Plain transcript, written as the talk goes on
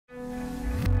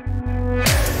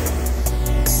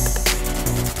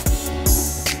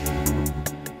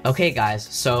Okay guys,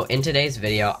 so in today's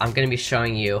video, I'm going to be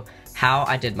showing you how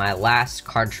I did my last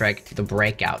card trick, the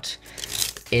Breakout.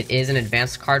 It is an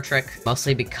advanced card trick,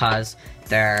 mostly because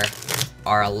there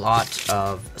are a lot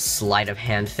of sleight of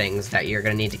hand things that you're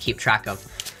going to need to keep track of.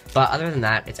 But other than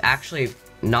that, it's actually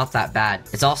not that bad.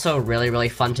 It's also really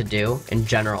fun to do in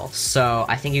general, so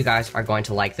I think you guys are going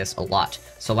to like this a lot.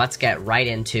 So let's get right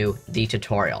into the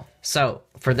tutorial. So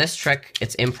for this trick,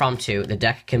 it's impromptu. The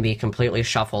deck can be completely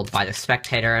shuffled by the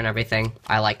spectator and everything.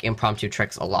 I like impromptu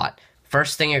tricks a lot.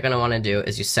 First thing you're going to want to do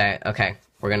is you say, okay,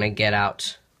 we're going to get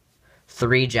out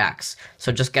 3 jacks.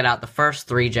 So just get out the first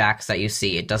 3 jacks that you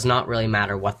see. It does not really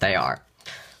matter what they are.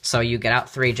 So you get out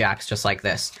 3 jacks just like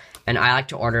this. And I like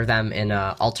to order them in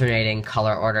a alternating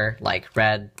color order, like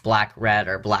red, red,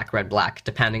 or black, red, black,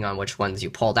 depending on which ones you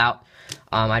pulled out.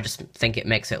 I just think it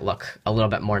makes it look a little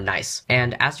bit more nice.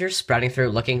 And as you're spreading through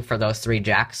looking for those 3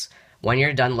 jacks, when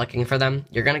you're done looking for them,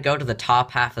 you're going to go to the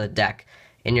top half of the deck,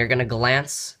 and you're going to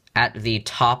glance at the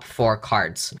top 4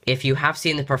 cards. If you have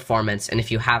seen the performance, and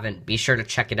if you haven't, be sure to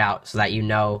check it out so that you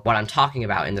know what I'm talking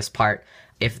about in this part.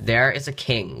 If there is a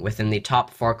king within the top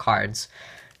 4 cards,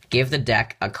 give the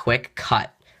deck a quick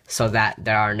cut so that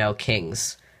there are no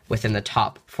kings within the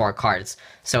top 4 cards.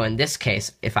 So in this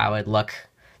case, if I would look,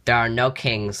 there are no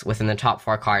kings within the top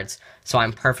 4 cards, so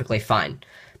I'm perfectly fine.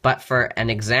 But for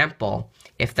an example,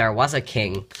 if there was a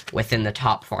king within the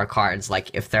top 4 cards,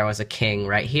 like if there was a king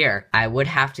right here, I would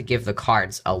have to give the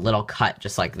cards a little cut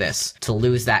just like this to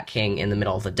lose that king in the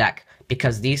middle of the deck.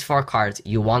 Because these 4 cards,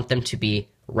 you want them to be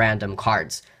random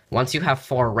cards. Once you have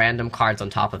 4 random cards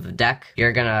on top of the deck,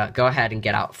 you're gonna go ahead and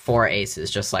get out 4 aces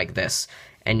just like this.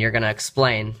 And you're gonna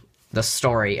explain the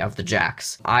story of the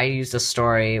jacks. I used a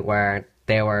story where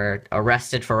they were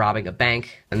arrested for robbing a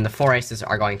bank, and the 4 aces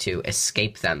are going to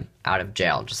escape them out of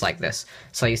jail, just like this.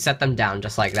 So you set them down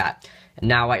just like that. And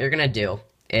now what you're gonna do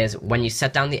is when you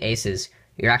set down the aces,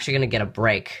 you're actually gonna get a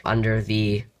break under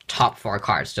the top 4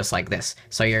 cards, just like this.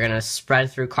 So you're gonna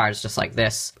spread through cards just like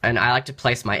this, and I like to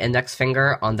place my index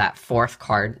finger on that 4th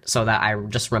card so that I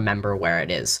just remember where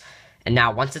it is. And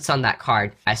now once it's on that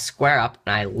card, I square up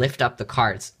and I lift up the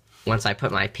cards. Once I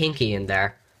put my pinky in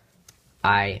there,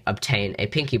 I obtain a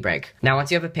pinky break. Now once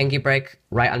you have a pinky break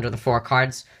right under the 4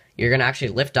 cards, you're gonna actually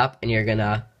lift up and you're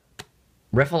gonna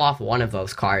riffle off one of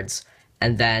those cards,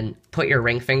 and then put your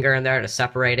ring finger in there to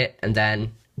separate it, and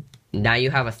then now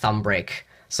you have a thumb break.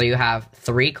 So you have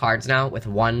 3 cards now with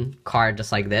 1 card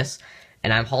just like this,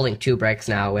 and I'm holding 2 breaks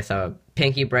now with a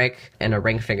pinky break and a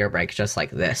ring finger break just like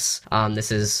this.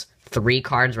 This is 3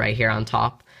 cards right here on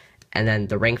top, and then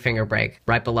the ring finger break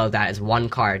right below that is 1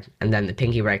 card, and then the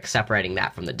pinky break separating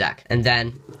that from the deck. And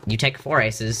then you take 4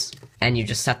 aces and you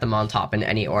just set them on top in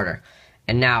any order.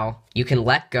 And now you can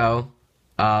let go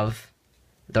of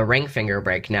the ring finger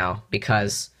break now,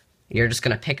 because you're just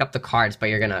going to pick up the cards, but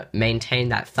you're going to maintain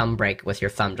that thumb break with your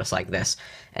thumb just like this.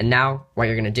 And now what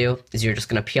you're going to do is you're just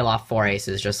going to peel off 4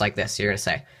 aces just like this. You're going to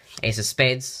say ace of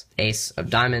spades, ace of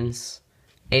diamonds,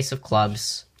 ace of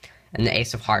clubs, and the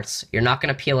ace of hearts. You're not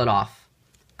going to peel it off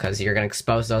because you're going to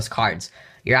expose those cards.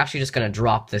 You're actually just going to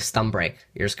drop this thumb break.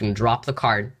 You're just going to drop the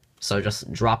card. So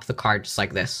just drop the card just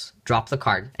like this. Drop the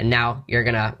card. And now you're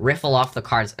going to riffle off the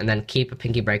cards and then keep a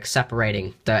pinky break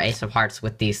separating the ace of hearts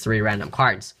with these 3 random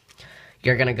cards.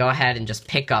 You're going to go ahead and just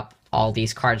pick up all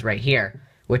these cards right here,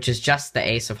 which is just the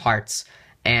ace of hearts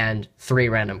and 3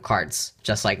 random cards,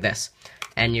 just like this.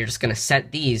 And you're just going to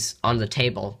set these on the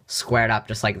table, squared up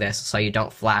just like this, so you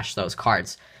don't flash those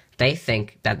cards. They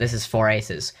think that this is 4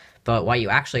 aces, but what you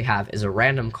actually have is a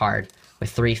random card with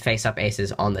 3 face-up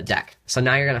aces on the deck. So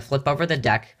now you're going to flip over the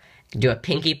deck, do a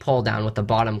pinky pull down with the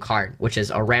bottom card, which is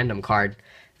a random card.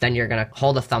 Then you're going to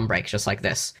hold a thumb break just like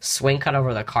this. Swing cut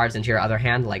over the cards into your other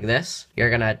hand like this. You're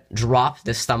going to drop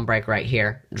this thumb break right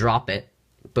here. Drop it.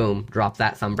 Boom. Drop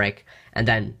that thumb break. And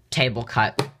then table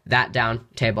cut that down.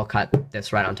 Table cut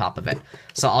this right on top of it.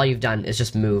 So all you've done is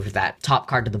just moved that top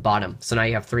card to the bottom. So now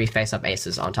you have 3 face-up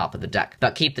aces on top of the deck.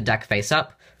 But keep the deck face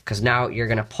up, because now you're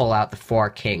going to pull out the 4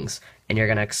 kings. And you're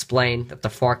going to explain that the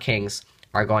 4 kings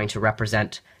are going to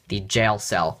represent the jail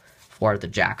cell for the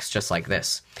jacks, just like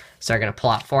this. So you're going to pull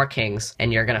out 4 kings,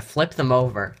 and you're going to flip them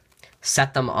over,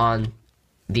 set them on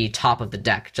the top of the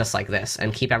deck, just like this,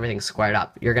 and keep everything squared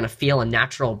up. You're going to feel a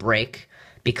natural break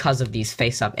because of these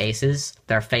face-up aces.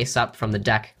 They're face-up from the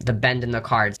deck. The bend in the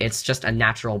cards, it's just a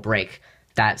natural break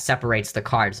that separates the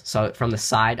cards. So from the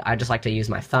side, I just like to use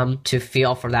my thumb to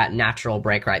feel for that natural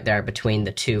break right there between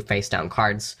the 2 face-down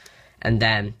cards. And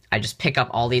then I just pick up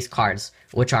all these cards,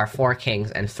 which are 4 kings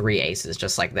and 3 aces,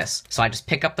 just like this. So I just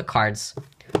pick up the cards,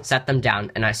 set them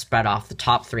down, and I spread off the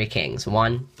top 3 kings.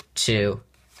 1, 2,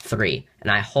 3.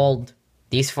 And I hold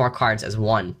these 4 cards as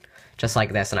one, just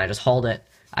like this, and I just hold it.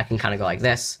 I can kind of go like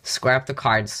this, square up the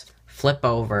cards, flip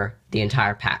over the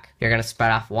entire pack. You're going to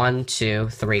spread off 1, 2,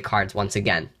 3 cards once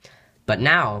again. But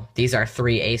now, these are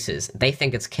 3 aces. They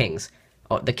think it's kings.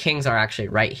 Oh, the kings are actually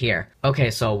right here.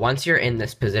 Okay, so once you're in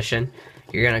this position,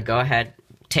 you're going to go ahead,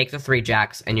 take the 3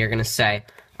 jacks, and you're going to say,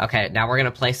 okay, now we're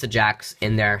going to place the jacks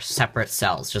in their separate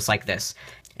cells, just like this.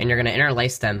 And you're going to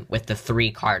interlace them with the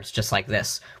 3 cards, just like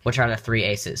this, which are the 3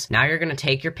 aces. Now you're going to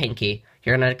take your pinky,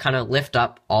 you're going to kind of lift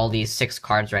up all these 6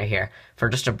 cards right here for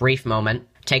just a brief moment.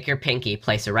 Take your pinky,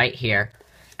 place it right here,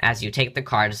 as you take the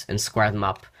cards and square them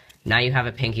up. Now you have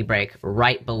a pinky break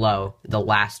right below the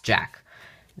last jack.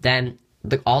 Then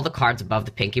all the cards above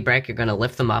the pinky break, you're going to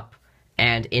lift them up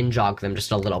and in-jog them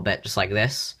just a little bit, just like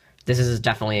this. This is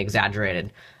definitely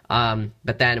exaggerated.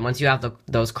 But then once you have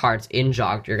those cards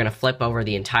in-jogged, you're going to flip over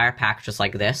the entire pack just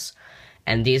like this.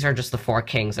 And these are just the 4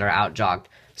 kings that are out-jogged.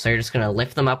 So you're just going to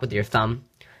lift them up with your thumb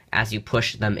as you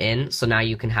push them in. So now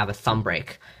you can have a thumb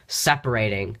break,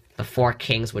 separating the 4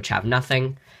 kings, which have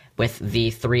nothing, with the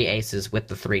 3 aces with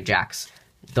the 3 jacks.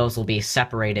 Those will be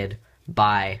separated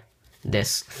by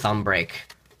this thumb break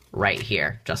right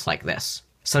here, just like this.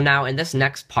 So now in this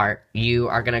next part, you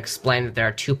are going to explain that there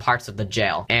are 2 parts of the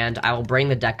jail, and I will bring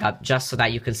the deck up just so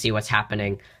that you can see what's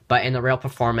happening, but in the real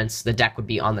performance, the deck would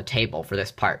be on the table for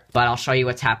this part. But I'll show you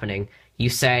what's happening. You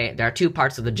say there are 2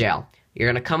 parts of the jail.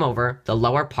 You're going to come over the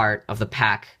lower part of the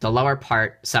pack, the lower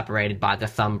part separated by the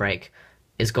thumb break,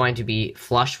 is going to be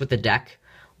flush with the deck,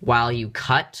 while you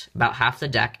cut about half the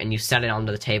deck and you set it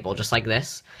onto the table, just like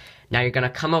this. Now you're going to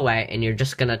come away and you're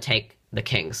just going to take the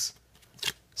kings.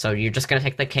 So you're just going to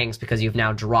take the kings because you've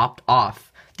now dropped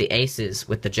off the aces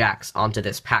with the jacks onto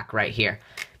this pack right here.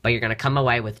 But you're going to come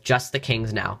away with just the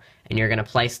kings now, and you're going to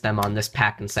place them on this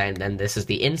pack and say, and then this is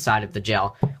the inside of the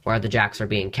jail where the jacks are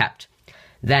being kept.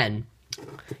 Then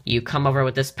you come over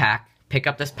with this pack, pick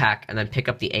up this pack, and then pick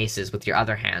up the aces with your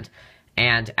other hand.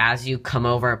 And as you come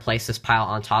over and place this pile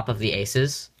on top of the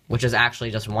aces, which is actually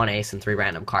just 1 ace and 3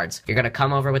 random cards, you're going to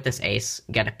come over with this ace,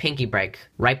 get a pinky break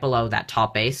right below that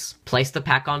top ace, place the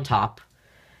pack on top,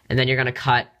 and then you're going to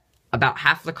cut about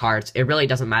half the cards. It really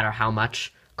doesn't matter how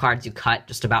much cards you cut,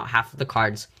 just about half of the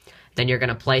cards. Then you're going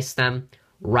to place them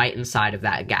right inside of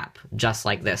that gap, just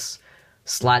like this.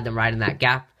 Slide them right in that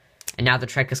gap, and now the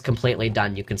trick is completely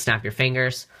done. You can snap your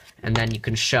fingers, and then you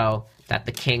can show that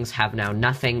the kings have now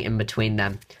nothing in between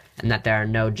them, and that there are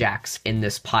no jacks in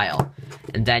this pile.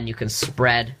 And then you can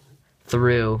spread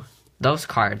through those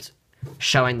cards,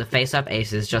 showing the face-up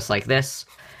aces just like this.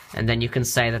 And then you can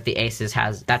say that the aces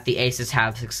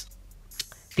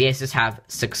have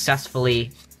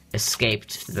successfully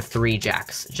escaped the 3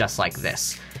 jacks, just like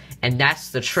this. And that's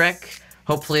the trick.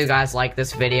 Hopefully you guys like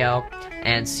this video,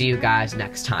 and see you guys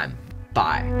next time.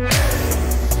 Bye.